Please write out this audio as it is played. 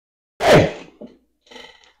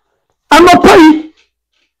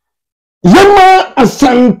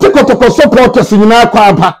Asante KOTOKO supporters in our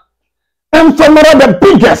kwapa. And from the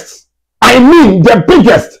biggest, I mean the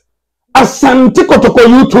biggest, Asante KOTOKO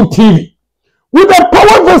YouTube TV. With a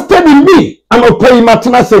powerful steady me, I'm going to pray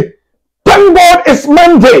Martina say, thank God it's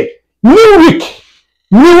Monday, new week,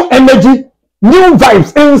 new energy, new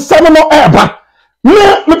vibes in Seminole Airba. Me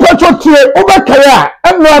patro tie over kaya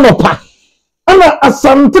and no pa. Ana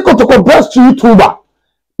Asante KOTOKO best YouTuber.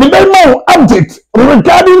 Me dey know update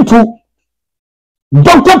regarding to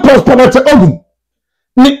Dr. Prosperity Ogum.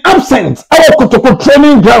 The absence our KOTOKO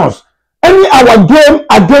training grounds. Any our game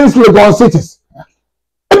against Lagos cities.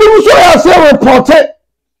 And we show ourselves reported.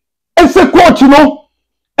 It's a quote, you know,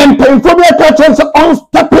 and painfobia patterns on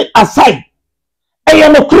stepping aside. I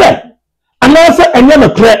am a clear. And I say I am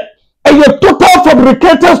a clear. And a total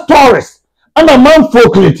fabricated stories and a man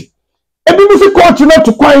folklity. And we see quote, you know,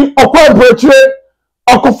 to coin or quite brochure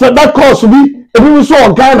or that course be if we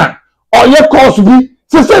saw Ghana or your course be.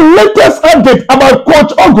 So say latest update about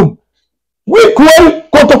Coach Ogum. We call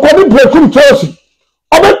KOTOKO breaking Chelsea.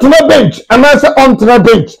 Over to the bench and I say on to the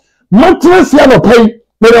bench. Maintenance yano pay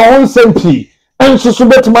with their own SMP and so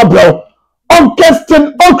submit my bro.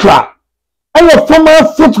 Augustine Okrah and a former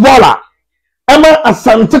footballer Emma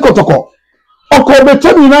Asante KOTOKO.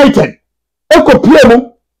 Okrah United. Eko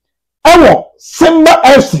Piemu. Ewo Simba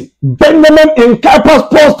FC. Benjamin in Kapa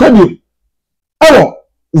Sports Stadium. Ewo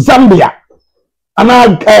Zambia. And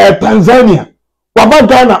Tanzania. Waba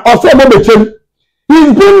Ghana or Sebo.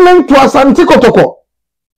 He's been linked to Asante KOTOKO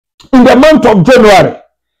in the month of January.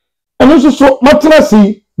 And also so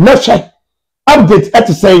Matrasi Nesha update at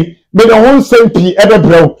to say they don't want SMP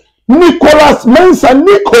Edebro. Nicolas Mensah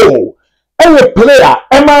Nico and a player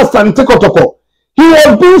Emma Asante KOTOKO. He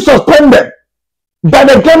has been suspended by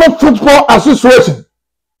the Ghana Football Association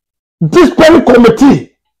Disciplinary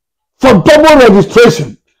Committee for double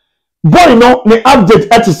registration. Boy, no, the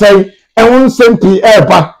update at to say and one SMP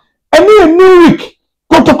Eba. And in a new week,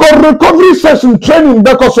 KOTOKO recovery session training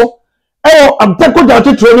Bekoso. I'm taking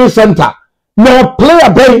the training center. Now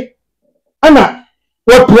player bay. Anna,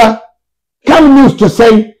 what come news to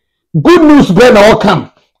say good news Ben all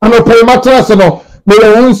come. And I pay matters no. They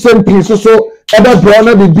won't send pieces so other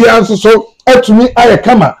brother the beer so to me I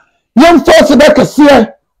come. Young force that can see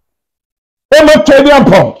Emma training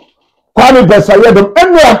pump. Kwame Besa Yedom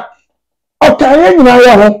Emma. Okay,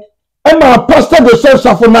 Emma pastor the self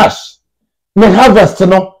safonash. Me harvest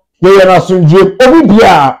no. Ye na sunjie obi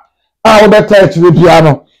bia a obeta echi bia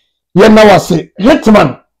no. Ye na wase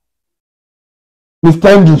Hitman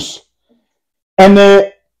Mr. Andrews.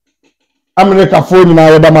 Ene America phone na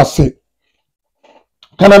yeda mase.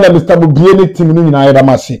 Canada Mr. Bobie ni team ni na yeda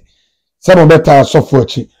mase. Se no beta sofo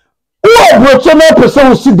echi. Wo broche na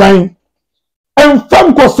person si dan. En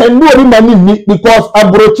fam ko sendu ori mani ni because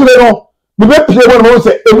abroche no we be play one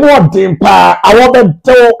say e mo den pa awo be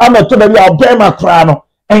tew amato da bia obema kra no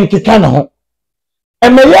enkeka ne ho e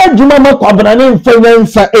me ya adwuma makwabana ne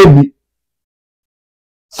mfanyansa ebi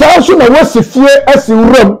sa so na wasifie asi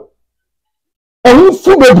wuram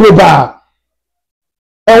enfu bebreba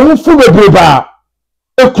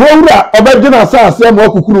e krowura obegina asase ma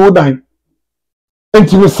okukuru wodan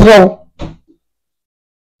enti we srew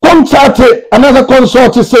contract another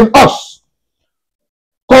consult same us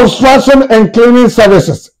Construction and Cleaning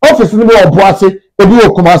Services. Office in the Boise, Ebi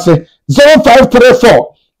Okumase,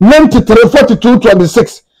 0534 93 42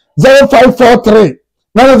 26, 0543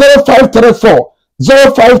 0534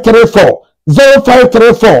 0534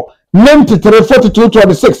 0534 93 42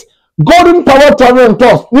 26. Golden Power Travel and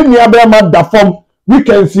Tours. Nini Abraham da form. We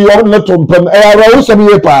can see on the Tumpem. I also be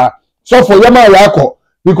a so for Yama Yako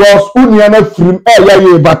because Uniana Frim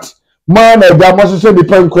but man, I must say the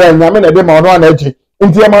pen coin. I mean, I didn't want energy.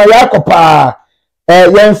 Inti ma yakopa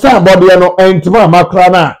yensa body no entima makra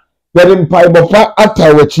na yede mpai bopa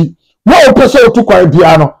atawachi wo opese otukwan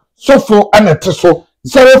bia no sofo anete so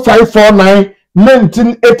 0549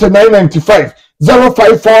 198995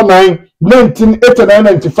 0549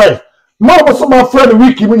 198995 ma obo ma friend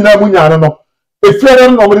week mu nyina munya no efiere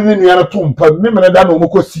no mo ni nua no tompa memene da no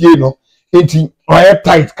mokosie no enti oye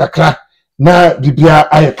tight kakra na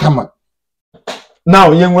bibia aye kama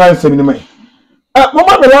now yenwura nsem ni mai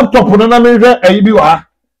mama the laptop no na me hwe ayi bi wa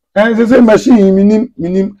and say machine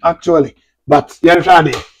minim actually but yen hwa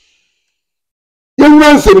de yen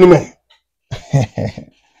wan se ni me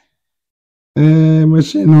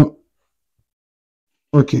machine no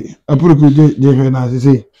okay apuru ku je hwe na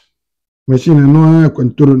say machine no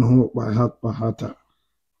control no ho pa hata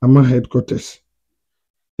ama headquarters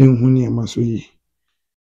enhuni amaso yi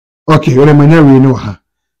okay wele manya we no ha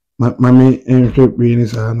mami enhwe we ni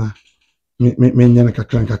sana me nyana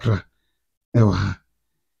kakra ewa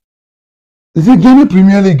is it Ghana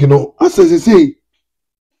Premier League no as I say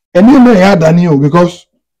any na ya dani o because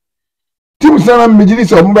team sana mejili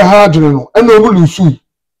se ombe ha adwene no e na obulu su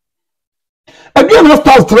again no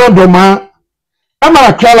stars trend ma ama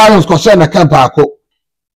Okrah Lions ko share na camp ako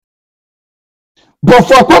but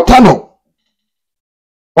for quarter no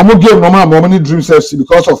omo game no ma many dreams FC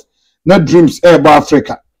because of not dreams about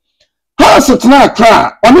Africa. How is it now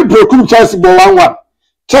Okrah only broken Chelsea ball 1-1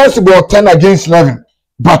 Chelsea ball 10 against 11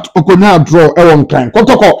 but Okona draw one time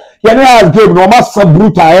Kotoko yene has game no ma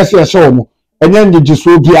sabruta ese show mo enye nje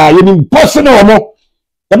so bia yeni personal mo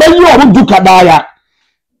e be yi omo duka daya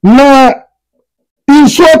na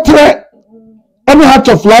insotre any Heart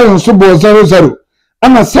of Lions so ball 0-0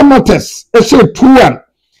 and Samates e say 2-1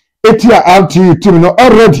 etia RT team no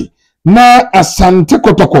already na Asante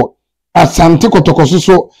Kotoko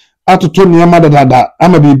so atoto niama dada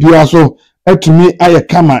ama bibia so etumi aye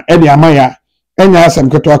kama ede amaya enya asem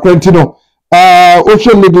keto akwenti no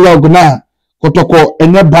ohwe league na Kotoko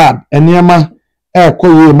enye bad eniama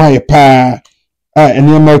koye mai pa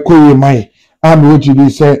eniama koye mai ama oji bi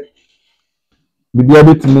se bibia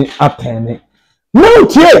betumi atene no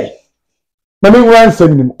tie na me wan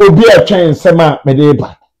senim obi a twen sema me dey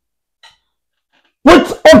ba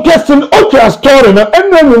with Augustine Okrah story na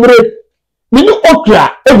enna numere mini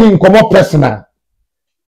Okrah ebi nkomo personal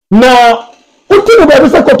na utinu be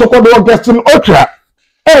se Kotoko do Augustine Okrah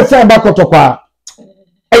say ba Kotoko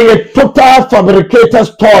a total fabricated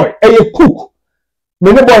story cook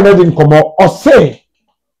mini boy na di nkomo o say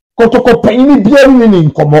Kotoko payini bia ni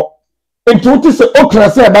nkomo enti uti se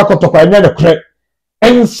Okrah say ba Kotoko anya de kre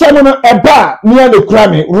and someone eba near the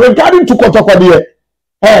crime regarding to Kotoko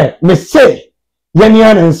there me say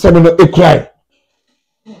yenya and seven Okrah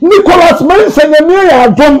Nicolas Mensah near ya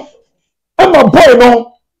drum ama boy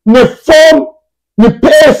no ne form ne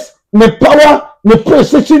pace ne power ne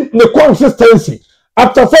precision ne consistency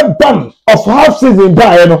after that done of half season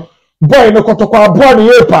by no boy no Kotoko aboa ne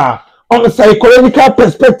yepa on a psychological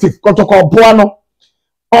perspective Kotoko aboa no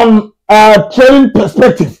on training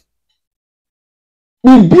perspective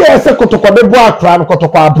ni bia se Kotoko de boa Okrah no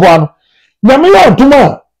Kotoko aboa no na me ya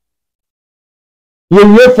duma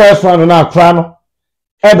ye first one na Okrah no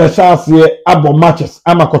e be chance abo matches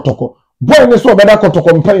ama Kotoko boy ni so obeda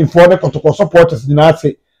Kotoko mpan for ne Kotoko supporters ni na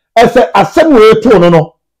ase ese asem we to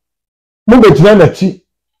no mo betina na chi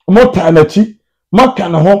mo ta na chi maka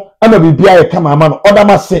na ho ama bibia ye kama ama no oda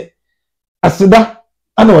mase asida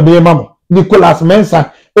ana ode ma mo Nicolas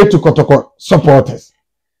Mensah etu Kotoko supporters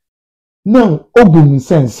now Ogum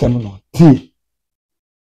sensem no ti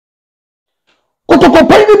Kotoko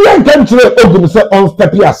paini bi ankantre Ogum say on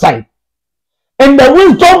step aside and the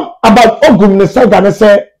wisdom about Ogum ne say that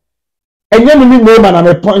say enye ni name na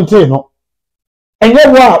me point no enye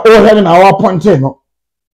wa o heaven our point no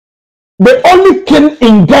the only king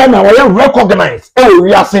in Ghana we recognize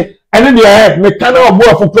we are say and the head me can obo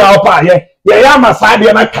afopra opa ye ya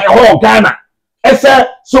masade na kai ho Ghana ese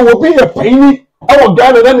so we be a paini our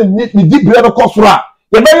Ghana na ni dibia no kosura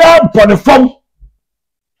ye be ya platform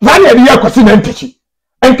vale ya kwesi na ntechi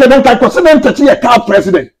enke na kwesi na ntechi ye ka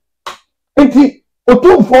president enti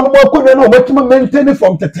otumfo no makonwa na obatima maintain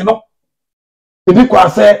from tete no ebi kwa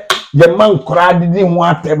se ye man kora didi ho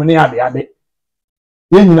atem ne ade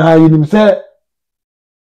ye nyina yinim se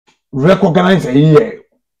recognize ye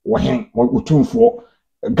wohen otumfo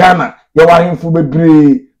Ghana ye wahenfo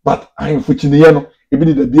bebre but ahenfo chiniye no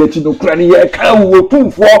ebi de bia chi no kura ne ye ka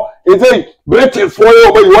otumfo ezei British for ye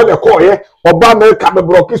obo ye de call ye oba America be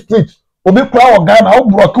block street obi kura o Ghana o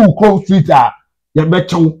block Okrah street a ye be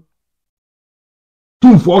chew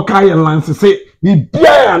tumfo ka ye lance say bi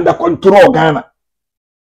bia under control Ghana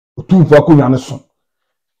tumfo ko nwane so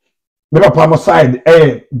me papa mo side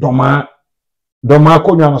doma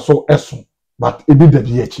ko nwane so eso but ebi da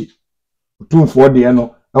bi achi tumfo de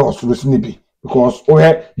no e osoro sini bi because o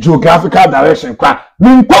he geographical direction kwa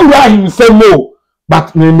me kwura himself no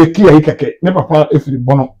but me make ya hikeke me papa efiri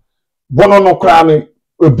bono no kra me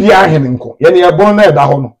obi ahene nko ye ne e bono na eda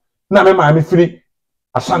ho no na me ma me firi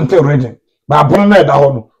Asante region ba bono na eda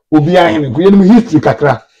ho no obi ahene nko ye ne history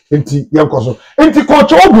kakra enti ye nkoso enti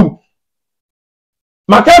coach Ogum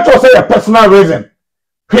makato say a personal reason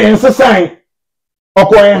hwense sign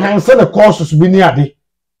okwo enhance the courses bi ni ade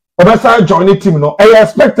obesa join the team no I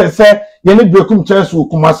expected say ye ne brekum chance wo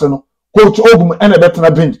Kumase no coach Ogum and a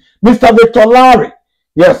better bench Mr. Victor Larry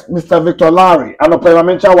yes Mr. Victor Larry and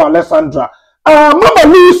Parliamentary wa Alexandra Mama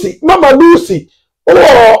Lucy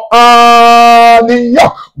New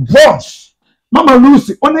York Bronx Mama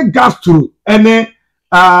Lucy only gas through any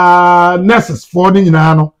nurses for the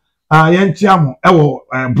nyina no yenchiamo ewo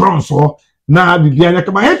Bronx ho na bibia nya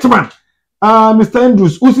kama hitman Mr.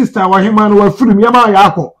 Andrews who sister wa hima no wa free me ma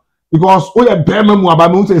yakọ because o ye bema mu aba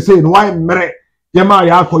me say no why mere ye ma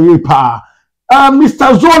yakọ ye pa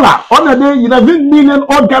Mr. Zola on a day 11 million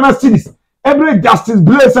Ghana cedis every justice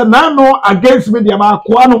blaze na no against me the ma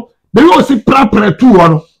ko no they will see prapra tu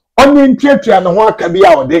no on ntwetwa na ho aka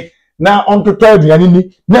bia ode na on to aduane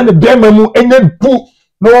ni na ne bema mu enye pu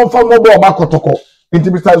no won fa mo bo ba kotoko nti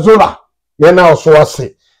Mr. Zola ye na oso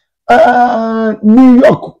ase New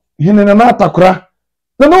York hinena na atakora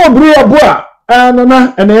na no obiri aboa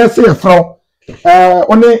na ene yesi efro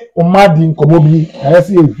one omadi nkomo bi na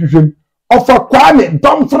yesi ehwehwem ofa kwame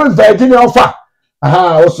Domfrey Virginia ofa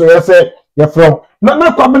also yesi yefro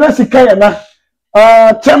na kwamena sika ya na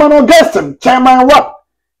chairman Augustine chairman what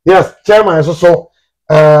yes chairman so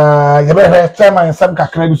yebe chairman sam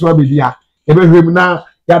kakra bi so bibia yebe hwem na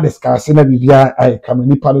ya discuss na bibia ai kama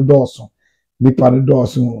nipa do doso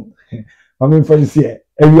Mami fancy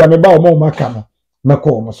ewi ameba o mo maka no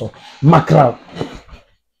meko mo so makra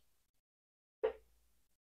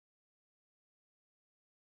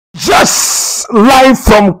just live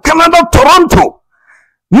from Canada Toronto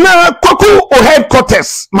na Koku o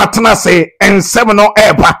headquarters Matenase and 7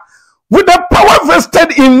 Eba with the power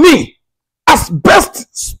vested in me as best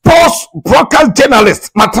sports broadcast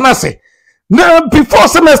journalist Matenase na before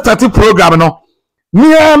semester program no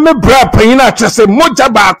Mia me bra panyina kyese moja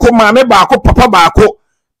baako ma me baako papa baako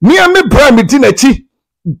mia me bra me di nachi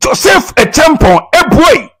Joseph Echempon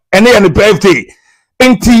eboi ene ye ne birthday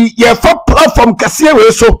enti ye fa platform kase we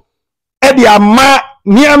so e dia ma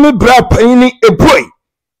mia me bra panyini eboi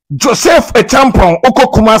Joseph Echempon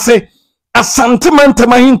okokumase asantiment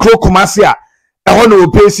ma hinkro kumase a e ho na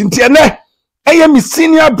opesi enti ene eye me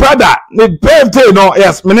senior brother ne birthday no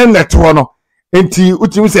yes me ne neto no enti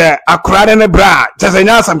utim se Okrah ne bra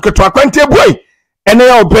chesenya asam keto akwante boy ene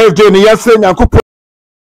ya birthday ne yase nyankopon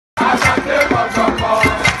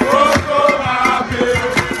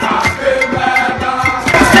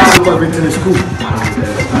in school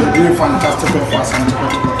and doing fantastic for us and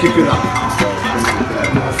keep it up.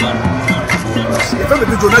 If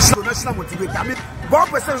I'm doing national motivate, I mean, one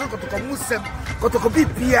person is going to come Muslim, going to be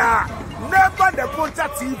PR, never the Poncha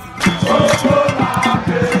TV.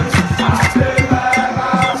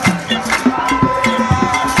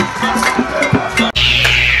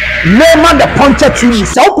 Never the Poncha TV.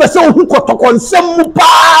 So person who KOTOKO nsem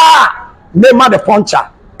pa. Never the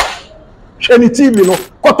Poncha. Sheni TV no.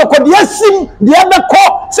 KOTOKO the sim the other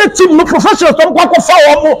call say team no professionals don't go for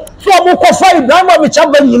omo. So omo ko for Ibrahim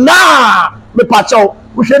Abichabani na. Me pacho.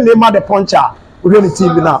 We should name the Poncha. We sheni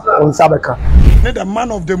TV na on Sabeka. The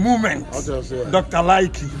man of the movement, Dr.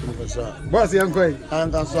 Laiki. What's the uncle?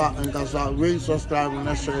 And we subscribe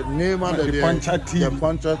and share name and the Poncha TV. The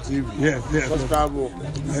Poncha TV. Yes. Subscribe.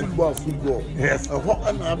 Football. Yes. What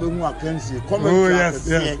another one can see. Comment. Oh yes.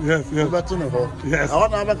 Yes. Yes. I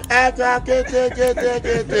want to have a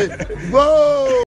Whoa.